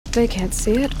They can't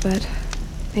see it, but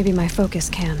maybe my focus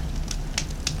can.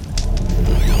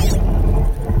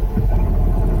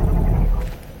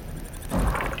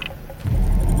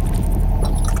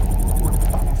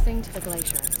 Sing to the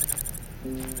glacier.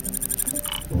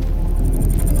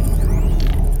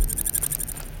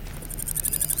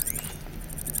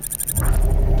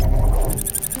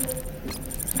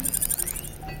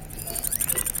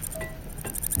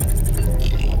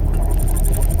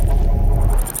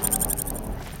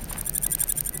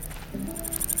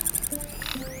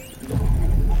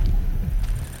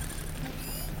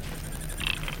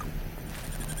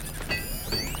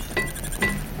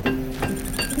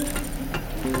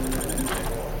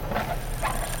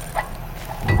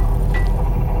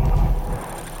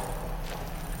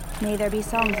 May there be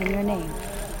songs in your name.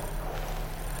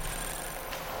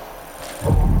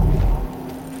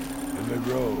 In the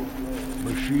grove,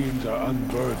 machines are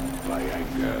unburdened by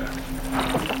anger.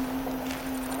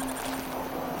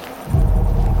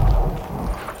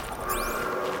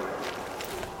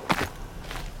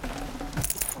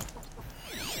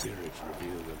 Spirits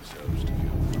reveal themselves to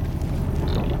you.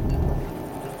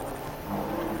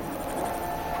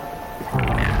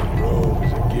 The grove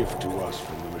is a gift to us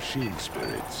from the machine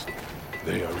spirits.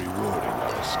 They are rewarding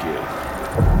our skill.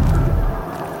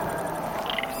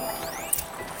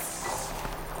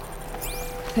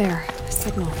 There, a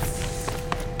signal.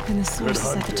 And the source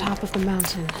is at the top of the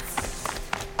mountain.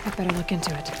 I better look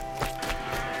into it.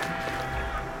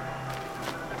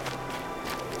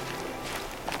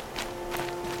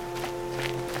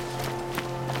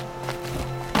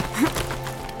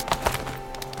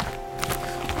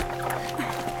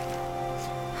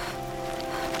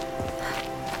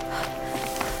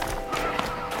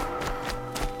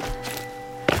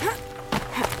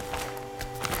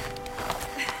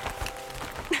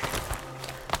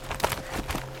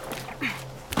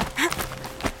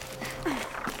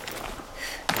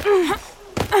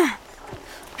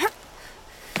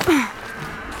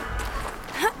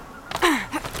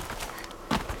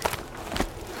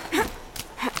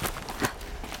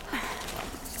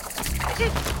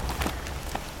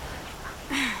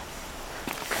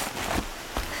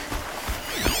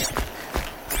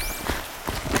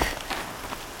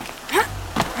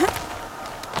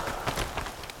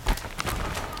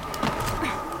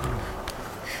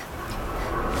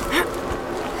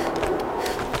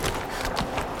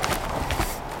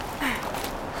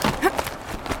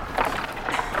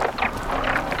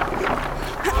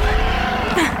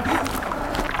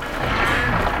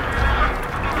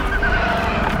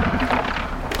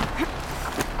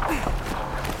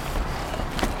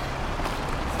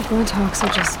 Warthogs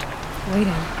are just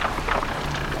waiting.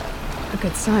 A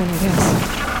good sign, I guess.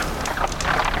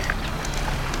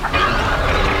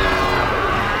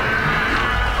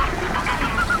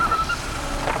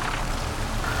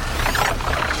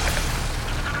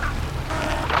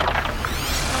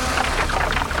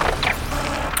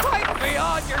 Fight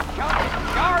beyond your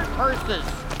guard purses!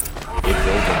 Did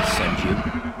Rogan send you?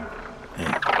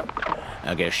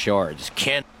 I guess shards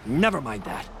can't. Never mind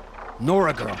that.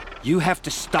 Nora girl, you have to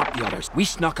stop the others. We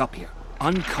snuck up here,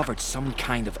 uncovered some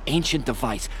kind of ancient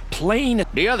device, playing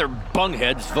at... The other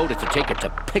bungheads voted to take it to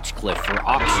Pitchcliff for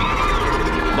auction.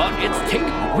 But it's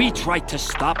taken. We tried to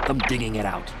stop them digging it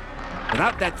out.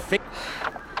 Without that thing...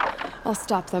 I'll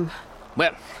stop them.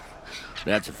 Well,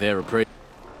 that's a fair appraisal.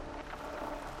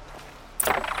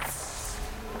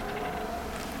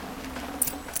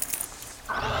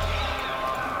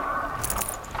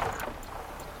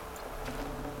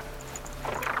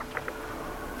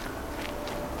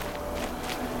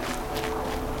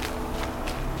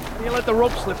 You let the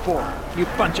rope slip for, you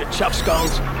bunch of chuff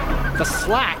skulls. The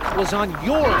slack was on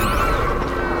your end.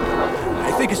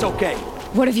 I think it's okay.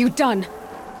 What have you done?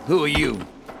 Who are you?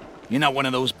 You're not one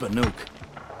of those Banuk.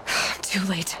 Too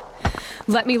late.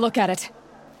 Let me look at it.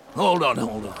 Hold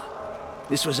on.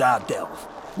 This was our delve.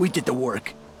 We did the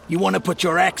work. You want to put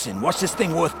your axe in? What's this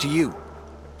thing worth to you?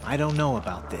 I don't know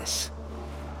about this.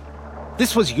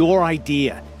 This was your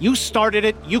idea. You started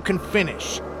it, you can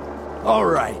finish. All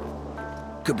right.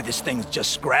 Could be this thing's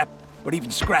just scrap, but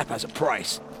even scrap has a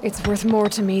price. It's worth more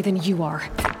to me than you are.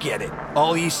 Forget it.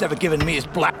 All he's ever given me is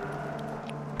black.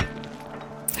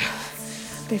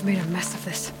 They've made a mess of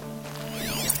this.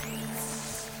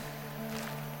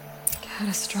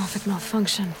 Catastrophic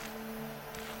malfunction.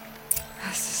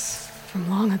 This is from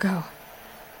long ago.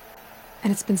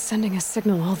 And it's been sending a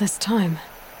signal all this time.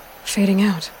 Fading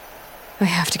out. I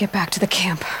have to get back to the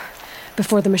camp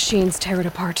before the machines tear it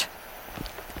apart.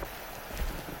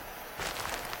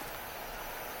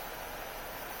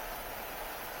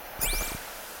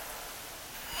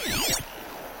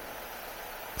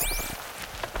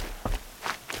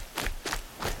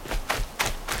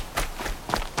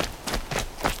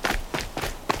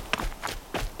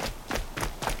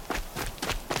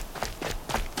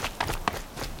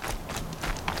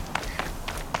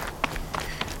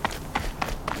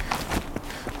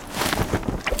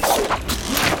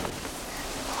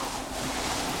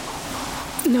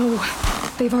 No,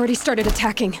 they've already started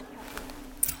attacking.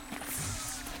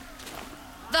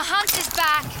 The hunt is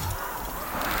back!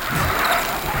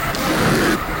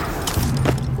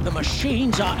 The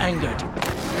machines are angered.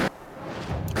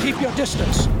 Keep your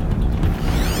distance.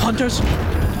 Hunters,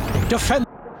 defend.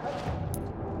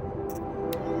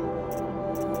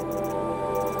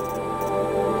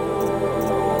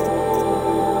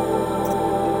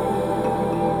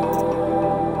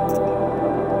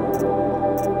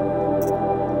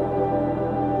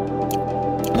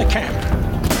 The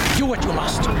camp. Do what you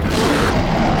must.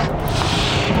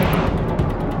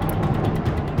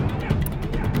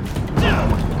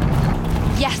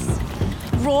 Yes!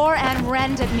 Roar and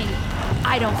rend at me.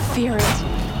 I don't fear it.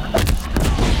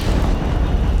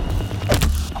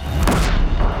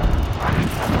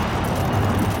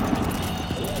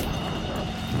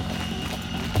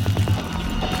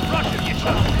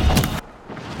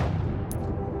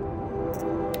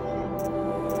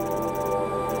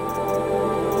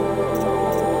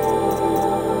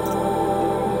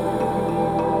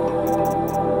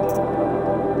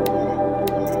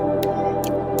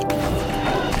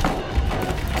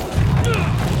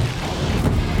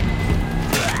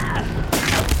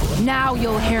 Now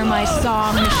you'll hear my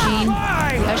song, machine.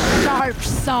 A sharp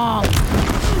song.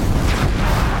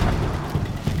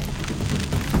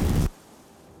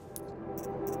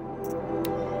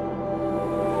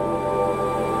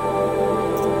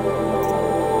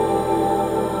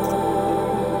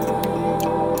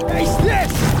 Face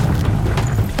this!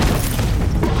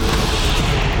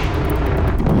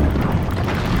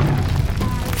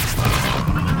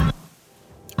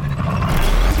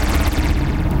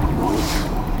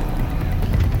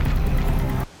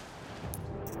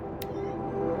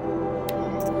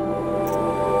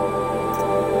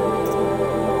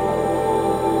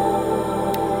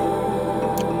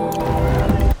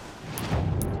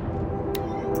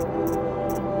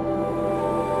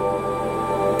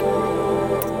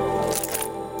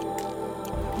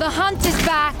 The hunt is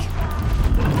back!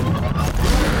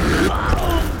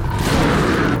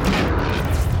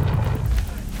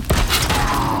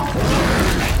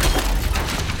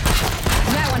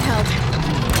 That one held.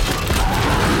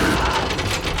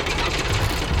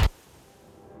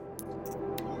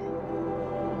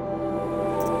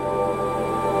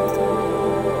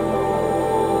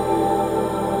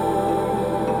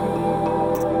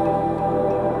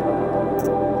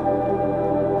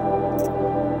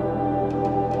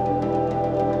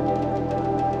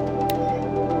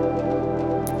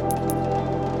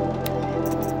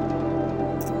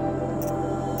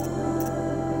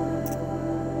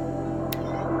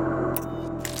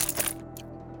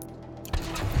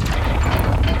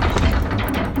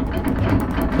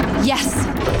 Yes!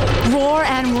 Roar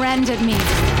and rend at me.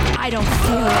 I don't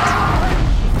fear it.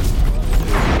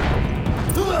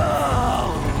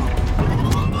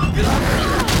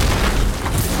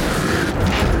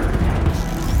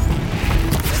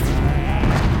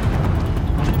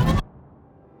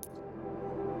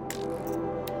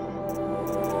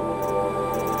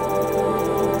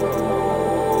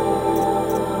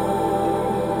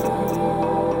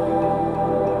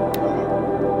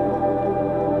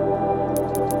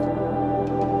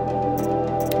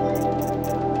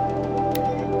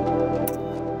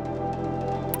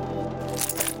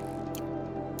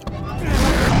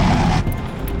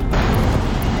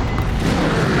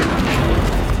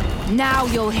 Now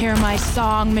you'll hear my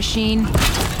song, machine.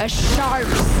 A sharp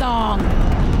song.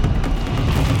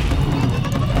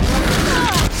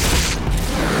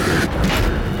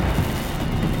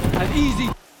 An easy...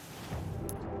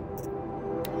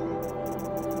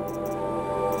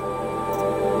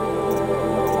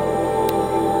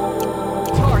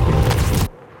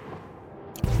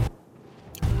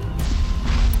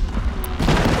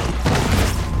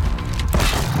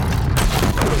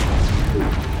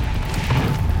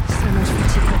 So much for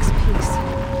T-Rex peace.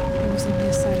 It was only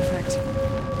a side effect.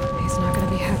 He's not gonna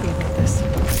be happy about this.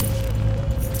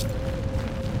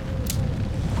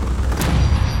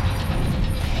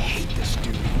 I hate this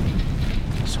dude.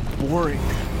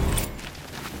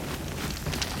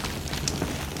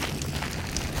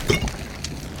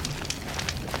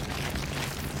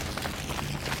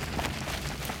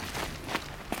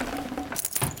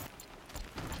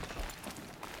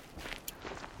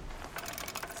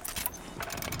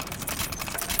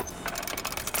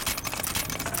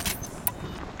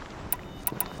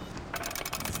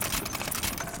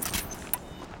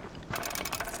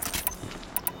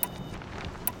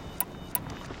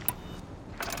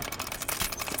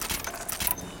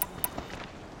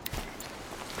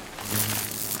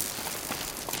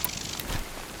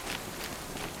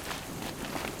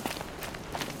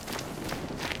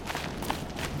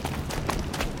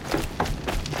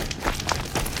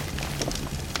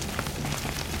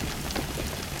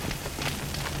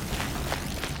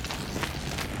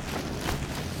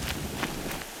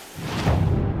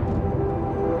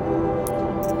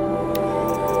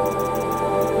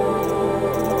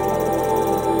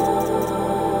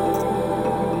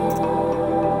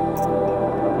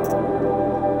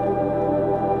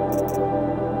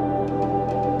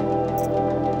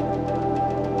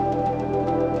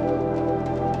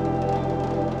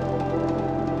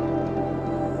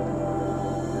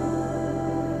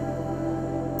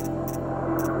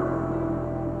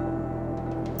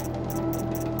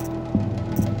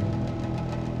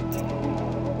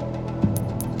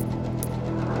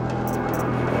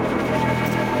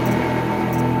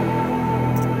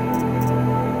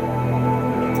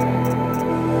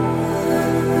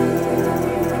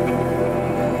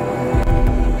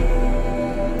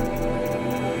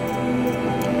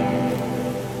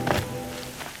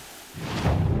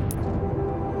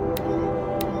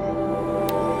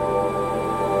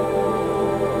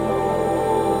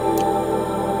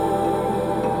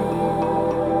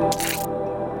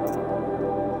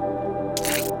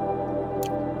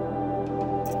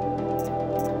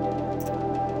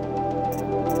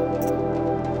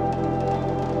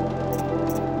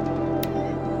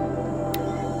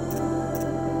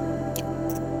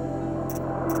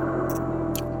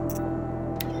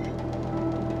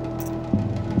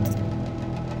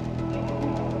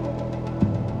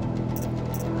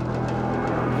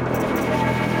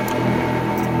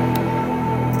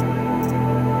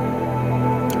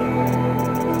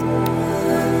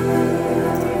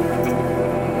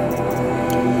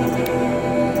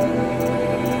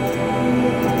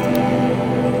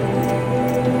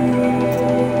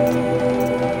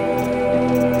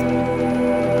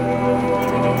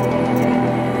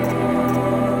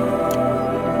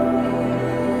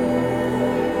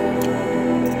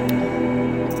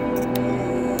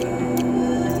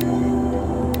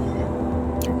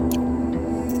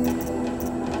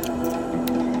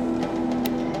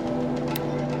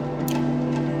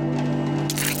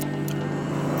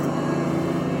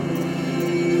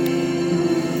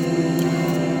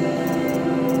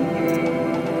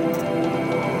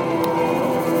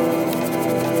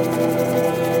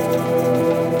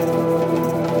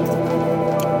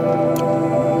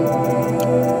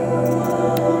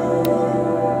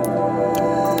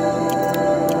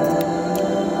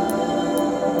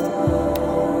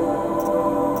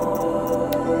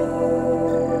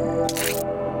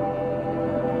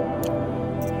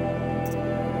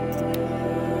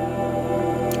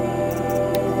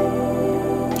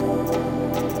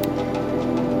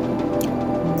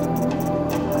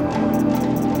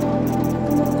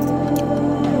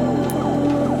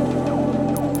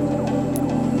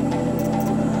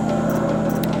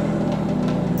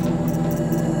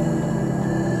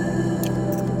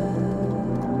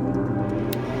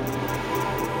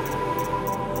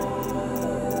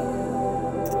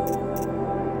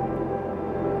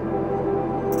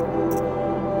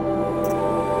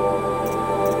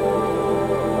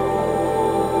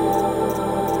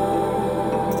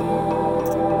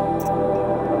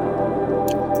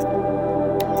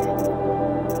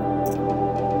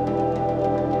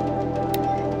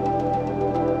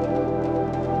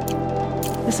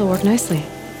 This'll work nicely.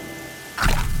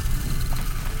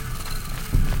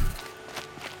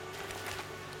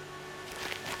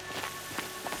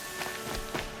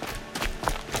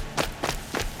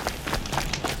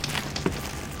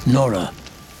 Nora,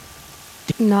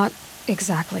 Not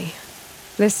exactly.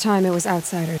 This time it was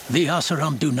outsiders. the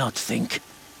Asuram do not think.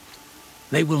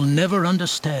 They will never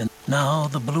understand. Now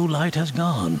the blue light has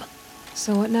gone.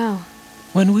 So what now?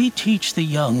 When we teach the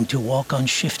young to walk on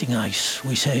shifting ice,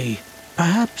 we say,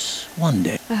 perhaps one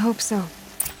day. I hope so.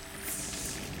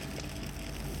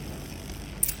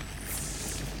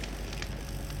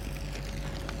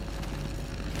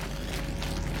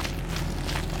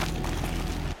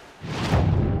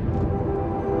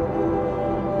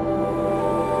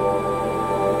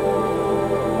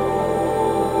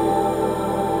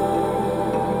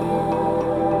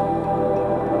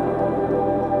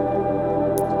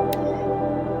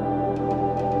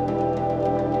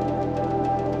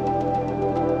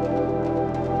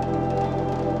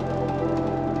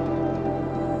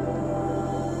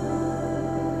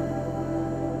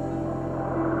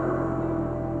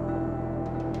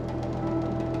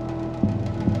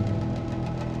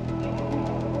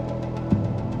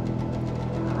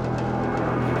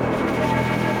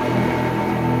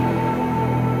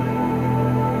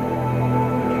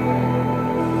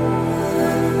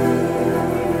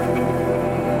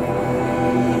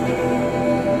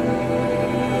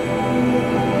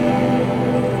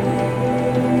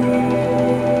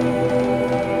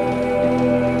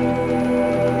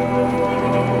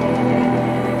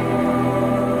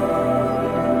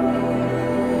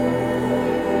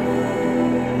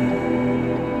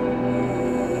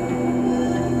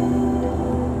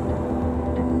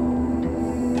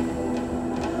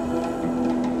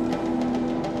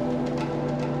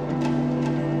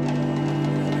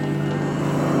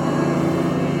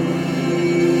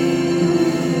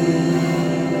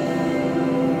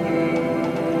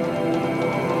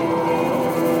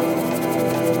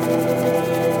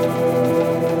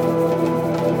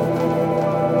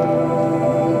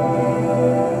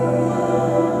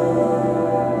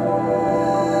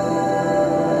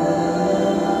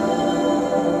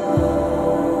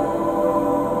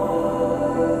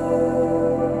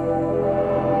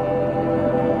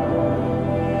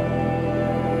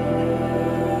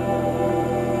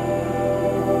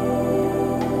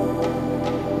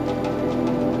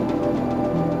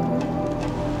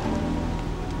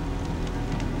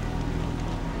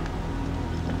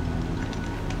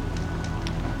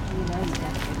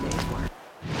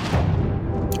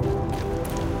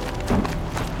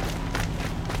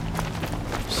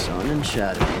 Sun and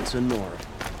shadow, it's a Nora.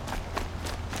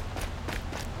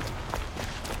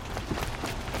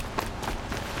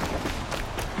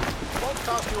 Won't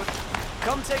cost you a...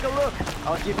 Come take a look.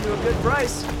 I'll give you a good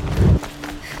price.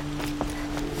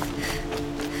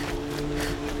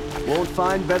 Won't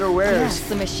find better wares. Yes,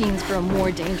 the machines grow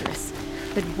more dangerous.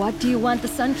 But what do you want the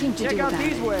Sun King to Check do out about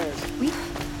these it? wares. We...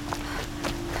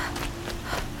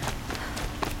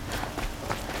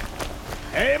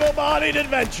 Able-bodied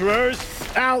adventurers,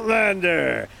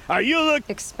 Outlander. Are you looking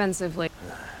Expensively.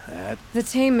 at? The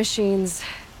tame machines.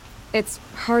 It's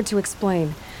hard to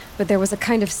explain, but there was a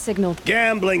kind of signal.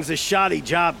 Gambling's a shoddy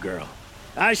job, girl.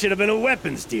 I should have been a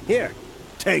weapons dealer. Here,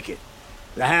 take it.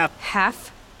 The half.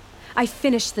 Half? I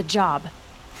finished the job.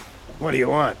 What do you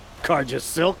want? Car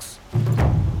just silks?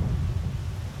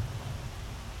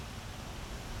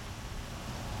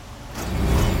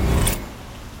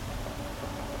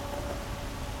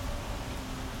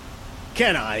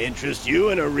 Can I interest you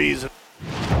in a reasonable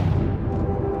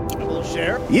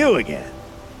share? You again.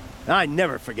 I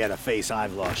never forget a face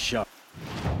I've lost sharp.